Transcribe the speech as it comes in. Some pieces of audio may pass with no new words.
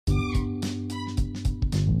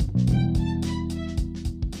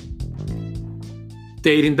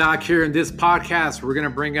Dating Doc here. In this podcast, we're going to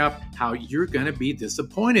bring up how you're going to be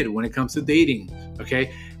disappointed when it comes to dating.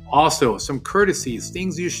 Okay. Also, some courtesies,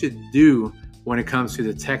 things you should do when it comes to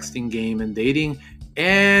the texting game and dating,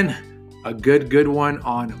 and a good one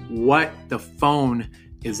on what the phone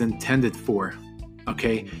is intended for.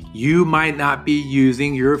 Okay. You might not be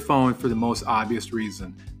using your phone for the most obvious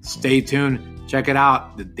reason. Stay tuned. Check it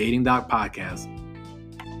out. The Dating Doc Podcast.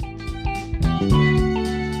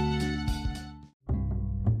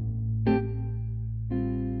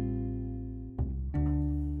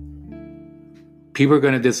 People are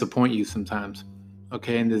going to disappoint you sometimes.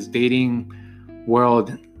 Okay. In this dating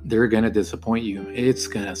world, they're going to disappoint you. It's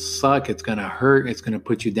going to suck. It's going to hurt. It's going to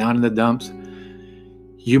put you down in the dumps.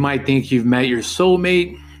 You might think you've met your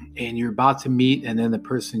soulmate and you're about to meet, and then the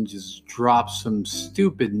person just drops some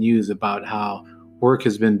stupid news about how work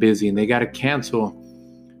has been busy and they got to cancel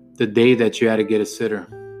the day that you had to get a sitter.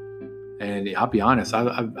 And I'll be honest,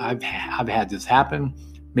 I've had this happen.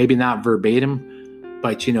 Maybe not verbatim,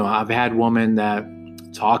 but, I've had women that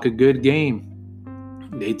talk a good game.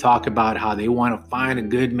 They talk about how they want to find a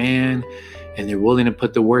good man and they're willing to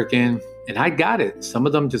put the work in. And I got it. Some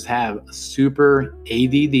of them just have super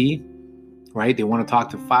ADD, right? They want to talk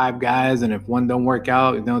to 5 guys. And if one don't work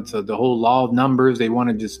out, it's the whole law of numbers. They want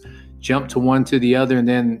to just jump to one to the other. And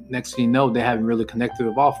then next thing you know, they haven't really connected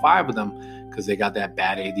with all 5 of them because they got that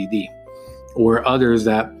bad ADD. Or others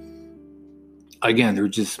that, again,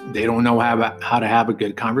 they don't know how to have a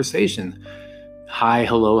good conversation. Hi,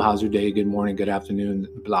 hello, how's your day? Good morning, good afternoon,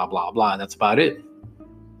 blah, blah, blah. That's about it.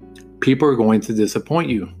 People are going to disappoint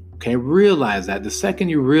you. Okay, realize that. The second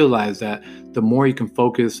you realize that, the more you can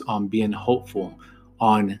focus on being hopeful,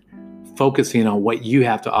 on focusing on what you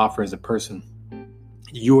have to offer as a person.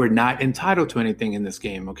 You are not entitled to anything in this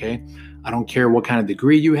game, okay? I don't care what kind of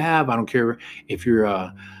degree you have. I don't care if you're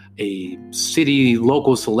a city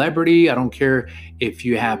local celebrity. I don't care if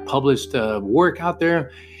you have published work out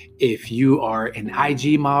there, if you are an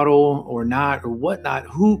IG model or not or whatnot.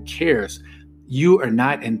 Who cares? You are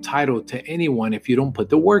not entitled to anyone if you don't put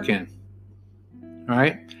the work in. All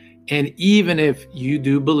right. And even if you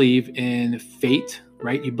do believe in fate,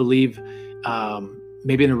 right? You believe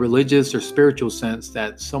maybe in a religious or spiritual sense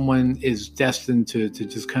that someone is destined to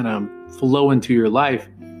just kind of flow into your life.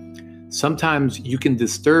 Sometimes you can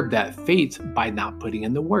disturb that fate by not putting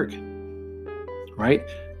in the work, right?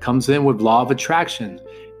 Comes in with law of attraction.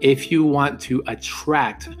 If you want to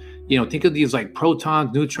attract, think of these like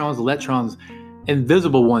protons, neutrons, electrons,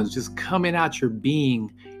 invisible ones just coming out your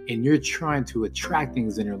being, and you're trying to attract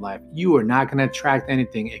things in your life. You are not going to attract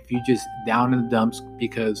anything if you're just down in the dumps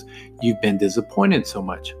because you've been disappointed so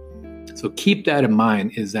much. So keep that in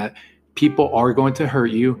mind, is that people are going to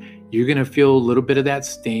hurt you. You're going to feel a little bit of that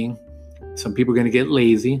sting. Some people are going to get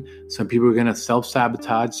lazy. Some people are going to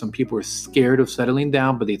self-sabotage. Some people are scared of settling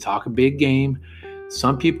down, but they talk a big game.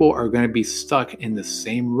 Some people are going to be stuck in the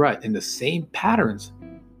same rut, in the same patterns.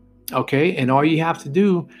 Okay? And all you have to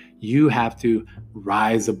do, you have to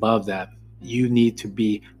rise above that. You need to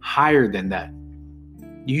be higher than that.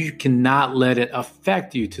 You cannot let it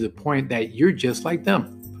affect you to the point that you're just like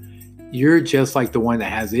them. You're just like the one that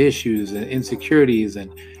has issues and insecurities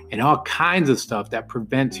and all kinds of stuff that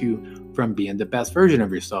prevent you from being the best version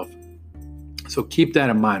of yourself. So keep that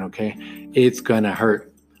in mind, okay? It's going to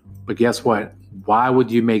hurt. But guess what? Why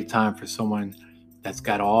would you make time for someone that's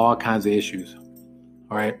got all kinds of issues?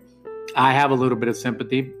 All right? I have a little bit of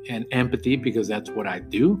sympathy and empathy because that's what I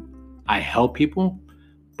do. I help people.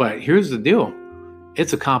 But here's the deal.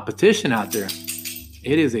 It's a competition out there.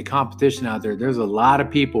 It is a competition out there. There's a lot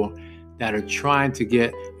of people that are trying to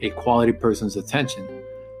get a quality person's attention.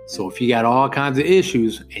 So if you got all kinds of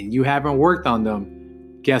issues and you haven't worked on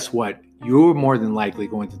them, guess what? You're more than likely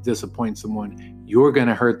going to disappoint someone. You're going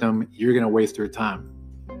to hurt them. You're going to waste their time.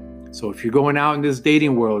 So if you're going out in this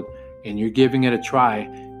dating world and you're giving it a try,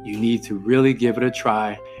 you need to really give it a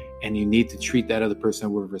try, and you need to treat that other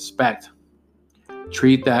person with respect.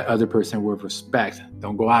 Treat that other person with respect.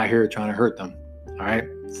 Don't go out here trying to hurt them. All right?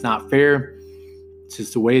 It's not fair. It's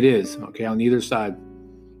just the way it is, okay, on either side.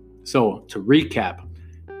 So to recap,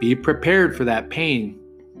 be prepared for that pain.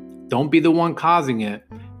 Don't be the one causing it,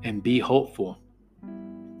 and be hopeful.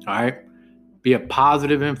 All right? Be a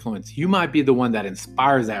positive influence. You might be the one that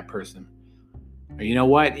inspires that person. Or you know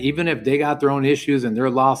what? Even if they got their own issues and they're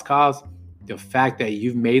a lost cause, the fact that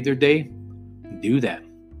you've made their day, do that.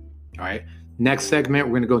 All right? Next segment,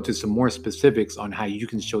 we're going to go into some more specifics on how you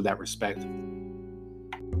can show that respect.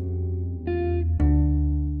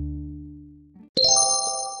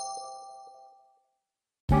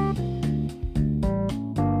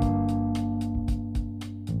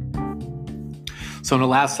 So in the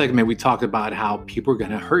last segment, we talked about how people are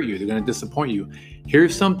going to hurt you. They're going to disappoint you.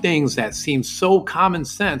 Here's some things that seem so common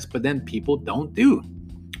sense, but then people don't do.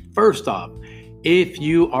 First off, if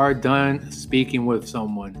you are done speaking with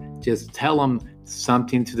someone, just tell them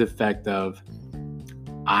something to the effect of,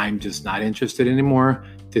 I'm just not interested anymore.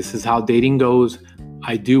 This is how dating goes.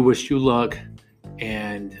 I do wish you luck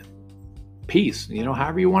and peace,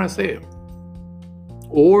 however you want to say it.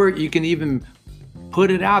 Or you can even put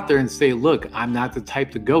it out there and say, look, I'm not the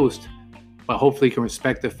type to ghost, but hopefully you can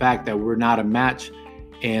respect the fact that we're not a match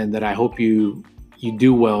and that I hope you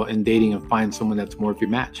do well in dating and find someone that's more of your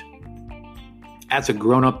match. That's a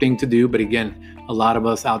grown-up thing to do, but again, a lot of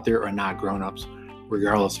us out there are not grown-ups,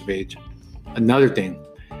 regardless of age. Another thing,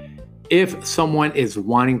 if someone is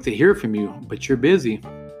wanting to hear from you, but you're busy,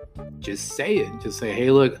 just say it. Just say, hey,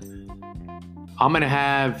 look, I'm going to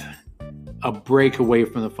have a break away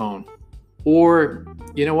from the phone. Or,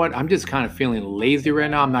 you know what, I'm just kind of feeling lazy right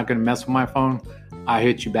now. I'm not going to mess with my phone. I'll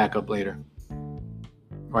hit you back up later.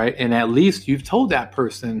 Right? And at least you've told that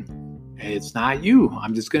person, hey, it's not you.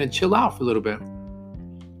 I'm just going to chill out for a little bit.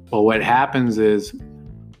 But what happens is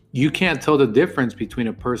you can't tell the difference between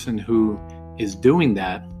a person who is doing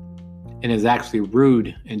that and is actually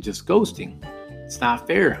rude and just ghosting. It's not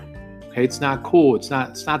fair. Okay, it's not cool. It's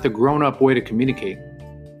not the grown-up way to communicate.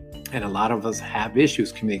 And a lot of us have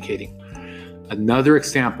issues communicating. Another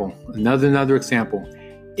example.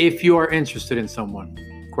 If you are interested in someone,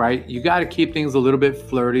 right, you got to keep things a little bit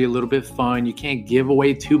flirty, a little bit fun. You can't give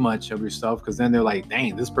away too much of yourself because then they're like,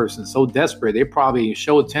 dang, this person's so desperate. They probably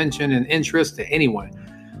show attention and interest to anyone.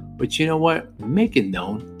 But you know what? Make it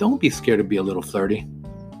known. Don't be scared to be a little flirty.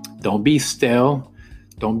 Don't be stale.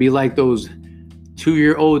 Don't be like those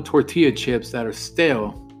 2-year-old tortilla chips that are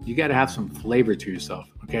stale. You got to have some flavor to yourself,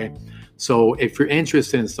 okay? So if you're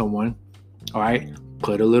interested in someone, all right,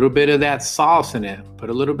 put a little bit of that sauce in it. Put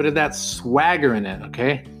a little bit of that swagger in it,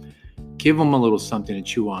 okay? Give them a little something to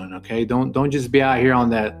chew on, okay? Don't just be out here on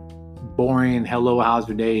that boring, hello, how's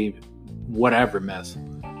your day, whatever mess,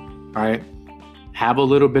 all right? Have a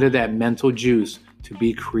little bit of that mental juice to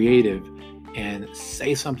be creative and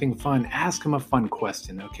say something fun. Ask them a fun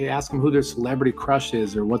question, okay? Ask them who their celebrity crush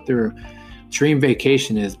is or what their dream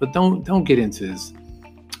vacation is, but don't get into this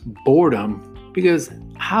boredom, because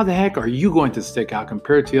how the heck are you going to stick out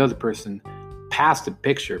compared to the other person past the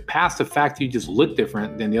picture, past the fact that you just look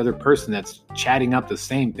different than the other person that's chatting up the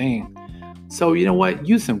same thing? So you know what?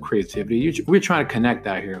 Use some creativity. We're trying to connect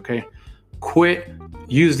out here, okay? Quit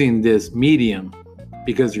using this medium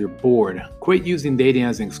because you're bored. Quit using dating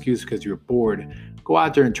as an excuse because you're bored. Go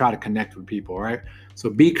out there and try to connect with people, all right? So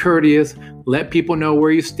be courteous. Let people know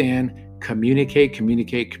where you stand. Communicate.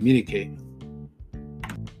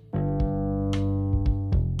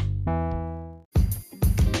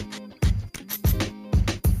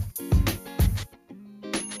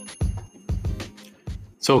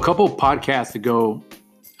 So a couple of podcasts ago,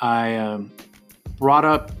 I brought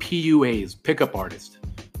up PUAs, pickup artists,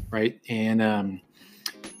 right? And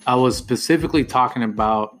I was specifically talking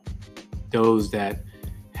about those that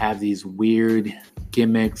have these weird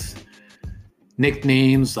gimmicks,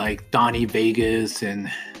 nicknames like Donnie Vegas and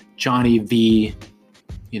Johnny V,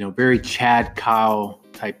 very Chad, Kyle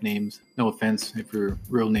type names. No offense if your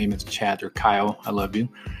real name is Chad or Kyle. I love you.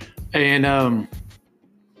 And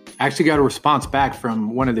I actually got a response back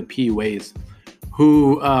from one of the PUAs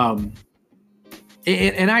who, and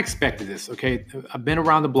I expected this, okay? I've been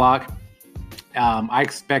around the block. I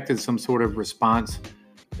expected some sort of response,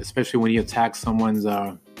 especially when you attack someone's,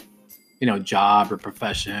 job or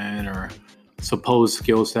profession or supposed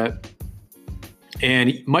skill set.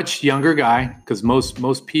 And much younger guy, because most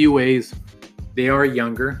PUAs, they are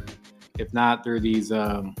younger. If not, they're these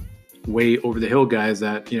way over the hill guys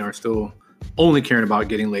that are still only caring about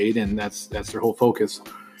getting laid, and that's their whole focus.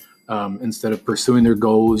 Instead of pursuing their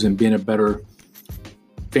goals and being a better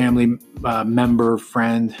family member,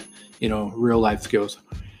 friend, real life skills.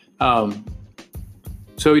 So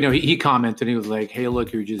he commented. He was like, "Hey,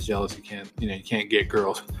 look, you're just jealous. You can't get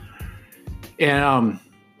girls." And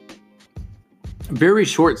very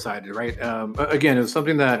short-sighted, right? Again, it was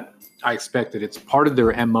something that I expected. It's part of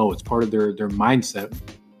their MO. It's part of their mindset.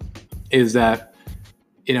 Is that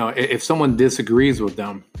if someone disagrees with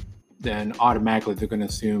them, then automatically they're going to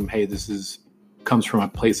assume, hey, this comes from a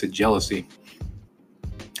place of jealousy.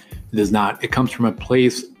 It does not. It comes from a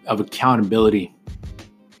place of accountability.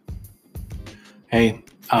 Hey,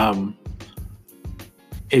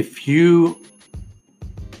 if you,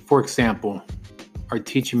 for example, are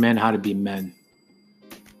teaching men how to be men,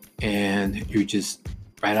 and you're just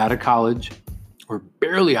right out of college or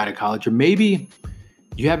barely out of college, or maybe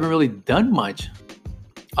you haven't really done much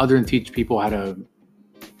other than teach people how to,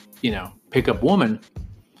 pick up women.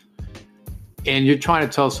 And you're trying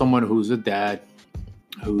to tell someone who's a dad,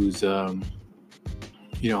 who's, I've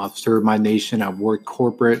served my nation, I've worked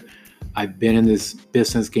corporate, I've been in this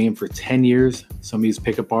business game for 10 years. Some of these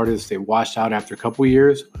pickup artists, they wash out after a couple of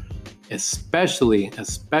years, especially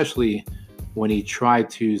when you try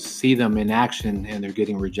to see them in action and they're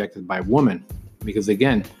getting rejected by women. Because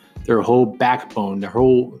again, their whole backbone, their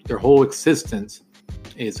whole existence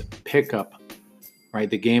is pickup, right?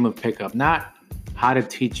 The game of pickup, not how to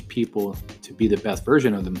teach people to be the best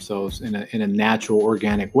version of themselves in a natural,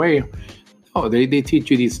 organic way. Oh, they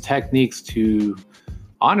teach you these techniques to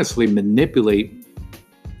honestly manipulate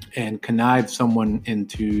and connive someone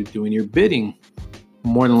into doing your bidding,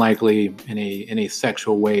 more than likely in a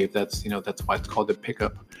sexual way. That's why it's called a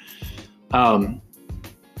pickup.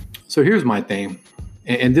 So here's my thing,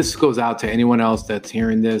 and this goes out to anyone else that's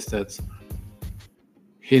hearing this. That's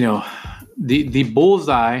the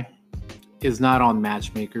bullseye is not on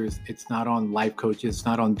matchmakers. It's not on life coaches. It's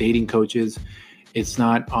not on dating coaches. It's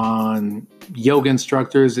not on yoga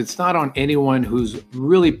instructors. It's not on anyone who's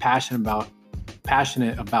really passionate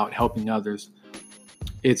about helping others.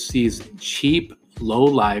 It's these cheap,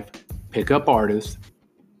 low-life pickup artists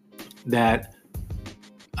that,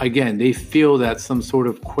 again, they feel that some sort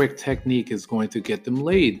of quick technique is going to get them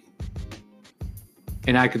laid.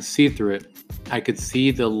 And I could see through it. I could see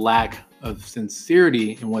the lack of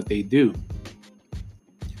sincerity in what they do.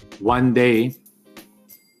 One day,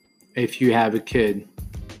 if you have a kid,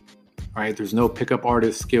 all right, there's no pickup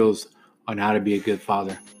artist skills on how to be a good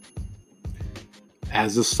father.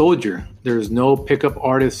 As a soldier, there's no pickup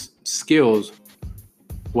artist skills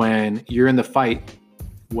when you're in the fight,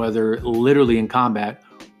 whether literally in combat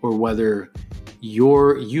or whether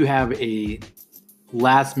you have a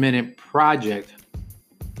last minute project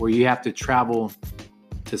where you have to travel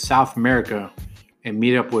to South America and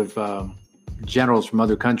meet up with generals from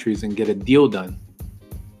other countries and get a deal done,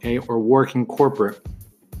 okay? Or working corporate,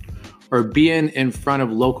 or being in front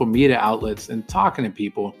of local media outlets and talking to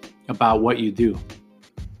people about what you do.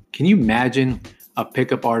 Can you imagine a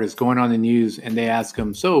pickup artist going on the news and they ask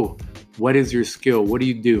them, so what is your skill? What do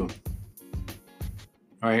you do?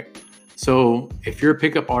 All right. So if you're a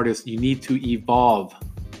pickup artist, you need to evolve.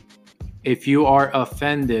 If you are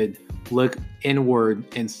offended, look inward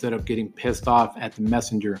instead of getting pissed off at the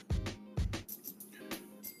messenger.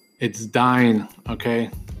 It's dying,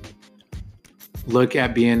 okay? Look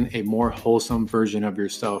at being a more wholesome version of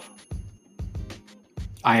yourself.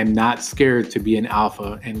 I am not scared to be an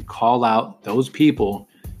alpha and call out those people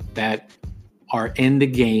that are in the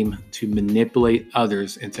game to manipulate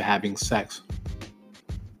others into having sex.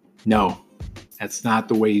 No, that's not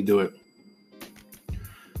the way you do it.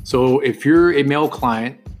 So if you're a male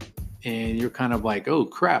client and you're kind of like, oh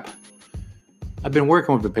crap, I've been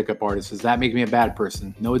working with a pickup artist, does that make me a bad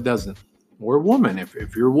person? No, it doesn't. Or a woman.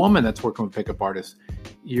 If you're a woman that's working with pickup artists,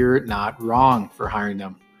 you're not wrong for hiring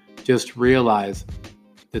them. Just realize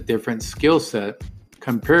the different skill set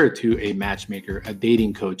compared to a matchmaker, a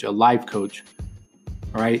dating coach, a life coach.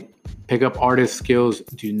 All right. Pickup artist skills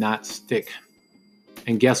do not stick.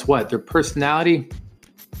 And guess what? Their personality,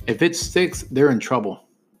 if it sticks, they're in trouble.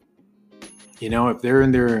 If they're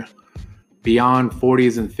in their beyond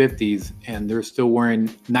 40s and 50s and they're still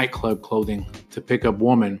wearing nightclub clothing to pick up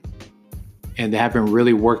women, and they haven't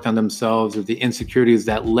really worked on themselves or the insecurities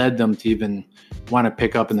that led them to even want to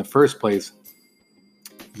pick up in the first place,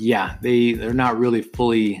 yeah, they're not really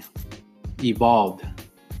fully evolved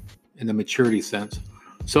in the maturity sense.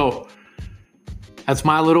 So that's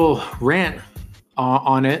my little rant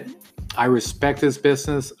on it. I respect this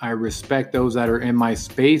business. I respect those that are in my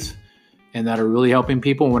space and that are really helping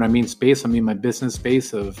people. When I mean space, I mean my business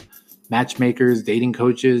space of matchmakers, dating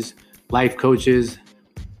coaches, life coaches,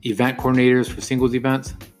 event coordinators for singles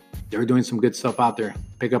events. They're doing some good stuff out there.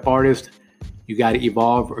 Pickup artist, you got to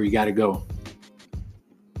evolve or you got to go.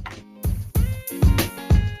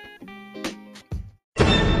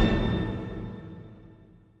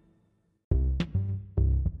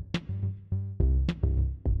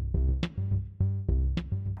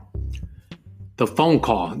 The phone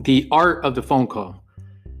call, the art of the phone call.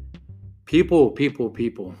 People.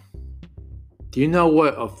 Do you know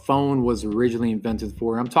what a phone was originally invented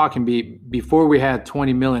for? I'm talking before we had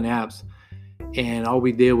 20 million apps and all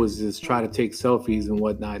we did was just try to take selfies and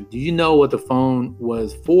whatnot. Do you know what the phone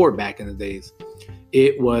was for back in the days?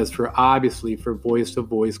 It was obviously for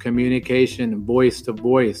voice-to-voice communication,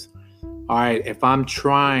 voice-to-voice. All right, if I'm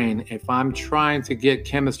trying to get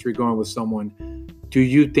chemistry going with someone, do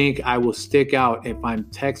you think I will stick out if I'm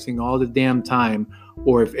texting all the damn time,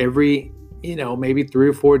 or if every maybe 3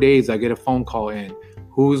 or 4 days, I get a phone call in.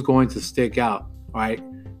 Who's going to stick out? All right.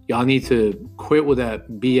 Y'all need to quit with that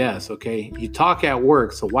BS. Okay. You talk at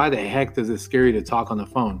work. So why the heck does it scare you to talk on the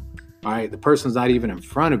phone? All right. The person's not even in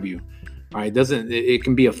front of you. All right. It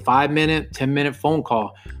can be a 5-minute, 10-minute phone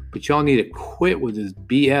call, but y'all need to quit with this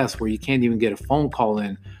BS where you can't even get a phone call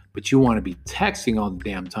in, but you want to be texting all the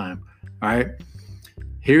damn time. All right.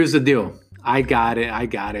 Here's the deal. I got it.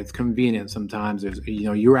 It's convenient sometimes.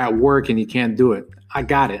 You're at work and you can't do it. I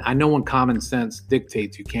got it. I know when common sense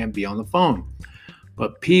dictates you can't be on the phone.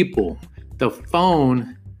 But people, the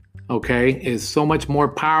phone, okay, is so much more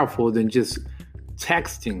powerful than just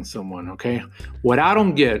texting someone, okay? What I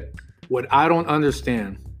don't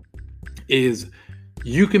understand is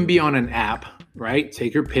you can be on an app, right?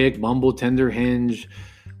 Take your pick, Bumble, Tinder, Hinge,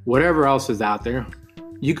 whatever else is out there.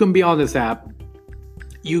 You can be on this app.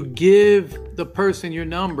 You give the person your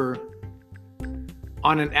number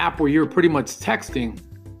on an app where you're pretty much texting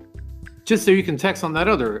just so you can text on that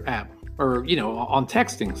other app or, on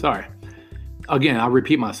texting. Sorry. Again, I'll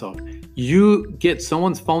repeat myself. You get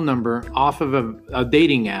someone's phone number off of a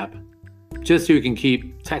dating app just so you can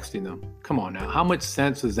keep texting them. Come on now. How much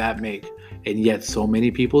sense does that make? And yet so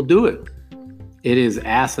many people do it. It is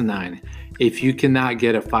asinine. If you cannot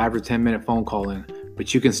get a 5 or 10 minute phone call in,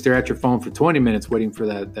 but you can stare at your phone for 20 minutes waiting for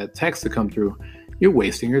that text to come through, you're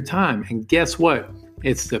wasting your time. And guess what?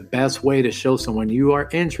 It's the best way to show someone you are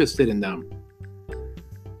interested in them.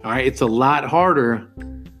 All right. It's a lot harder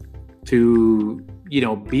to,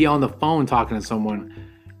 be on the phone talking to someone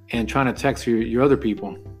and trying to text your other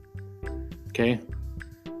people. Okay.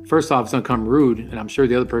 First off, it's going to come rude. And I'm sure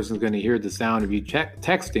the other person's going to hear the sound of you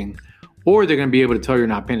texting, or they're going to be able to tell you're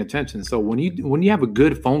not paying attention. So when you have a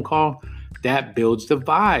good phone call, that builds the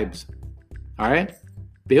vibes. All right.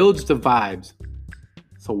 Builds the vibes.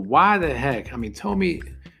 So why the heck? Tell me,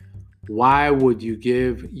 why would you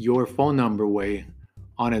give your phone number away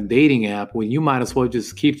on a dating app when you might as well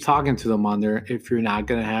just keep talking to them on there if you're not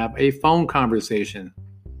going to have a phone conversation?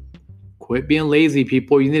 Quit being lazy,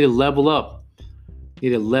 people. You need to level up. You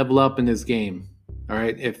need to level up in this game. All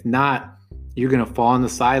right. If not, you're going to fall on the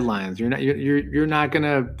sidelines. You're not going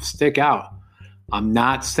to stick out. I'm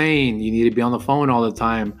not saying you need to be on the phone all the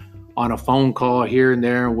time, on a phone call here and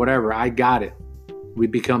there and whatever. I got it. We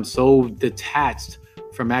become so detached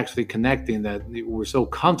from actually connecting that we're so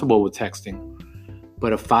comfortable with texting.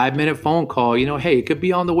 But a 5-minute phone call, hey, it could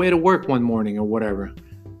be on the way to work one morning or whatever.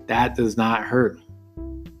 That does not hurt.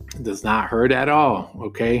 It does not hurt at all,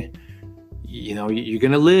 okay? You're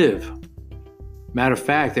going to live. Matter of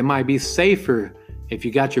fact, it might be safer if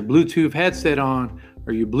you got your Bluetooth headset on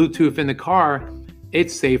or your Bluetooth in the car.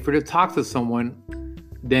 It's safer to talk to someone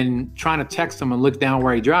than trying to text them and look down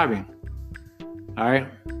while you're driving. All right.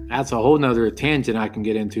 That's a whole nother tangent I can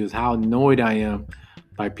get into, is how annoyed I am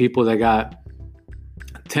by people that got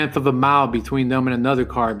a 1/10 of a mile between them and another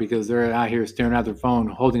car because they're out here staring at their phone,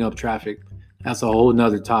 holding up traffic. That's a whole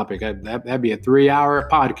nother topic. That'd be a 3-hour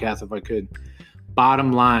podcast if I could.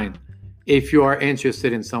 Bottom line, if you are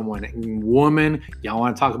interested in someone, woman, y'all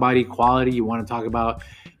want to talk about equality, you want to talk about,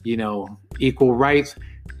 equal rights,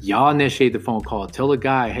 y'all initiate the phone call. Tell the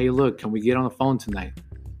guy, hey, look, can we get on the phone tonight?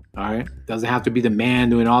 All right. Doesn't have to be the man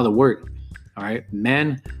doing all the work. All right.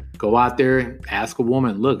 Men, go out there and ask a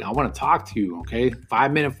woman, look, I want to talk to you. Okay.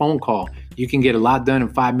 5-minute phone call. You can get a lot done in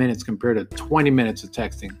 5 minutes compared to 20 minutes of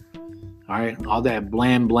texting. All right. All that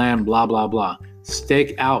blam, blah, blah, blah.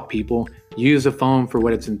 Stick out, people. Use the phone for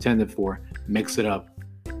what it's intended for. Mix it up.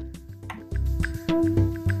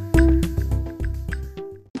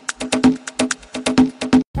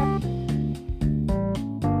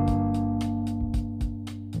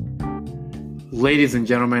 Ladies and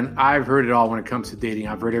gentlemen, I've heard it all when it comes to dating.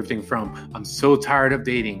 I've heard everything from, I'm so tired of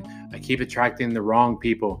dating. I keep attracting the wrong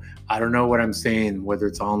people. I don't know what I'm saying, whether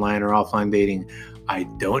it's online or offline dating. I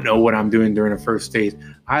don't know what I'm doing during a first date.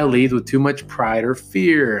 I lead with too much pride or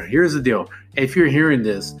fear. Here's the deal. If you're hearing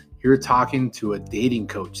this, you're talking to a dating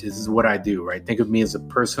coach. This is what I do, right? Think of me as a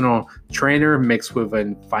personal trainer mixed with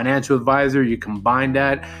a financial advisor. You combine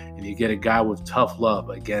that and you get a guy with tough love.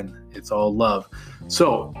 Again, it's all love.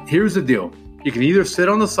 So here's the deal. You can either sit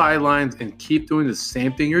on the sidelines and keep doing the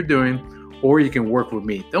same thing you're doing, or you can work with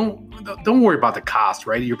me. Don't worry about the cost,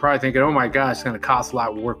 right? You're probably thinking, oh my gosh, it's going to cost a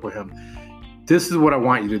lot to work with him. This is what I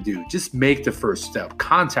want you to do. Just make the first step.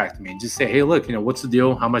 Contact me and just say, hey, look, what's the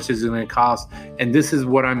deal? How much is it going to cost? And this is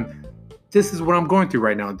what I'm going through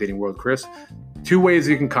right now in dating world, Chris. 2 ways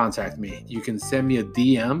you can contact me. You can send me a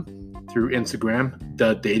DM through Instagram,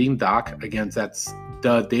 The Dating Doc. Again, that's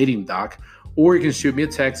The Dating Doc. Or you can shoot me a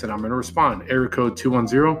text and I'm going to respond. Area code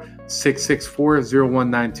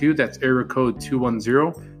 210-664-0192. That's area code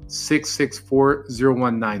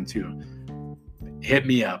 210-664-0192. Hit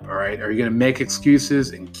me up, all right? Are you going to make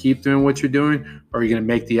excuses and keep doing what you're doing? Or are you going to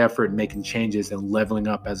make the effort in making changes and leveling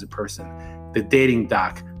up as a person? The Dating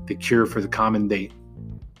Doc, the cure for the common date.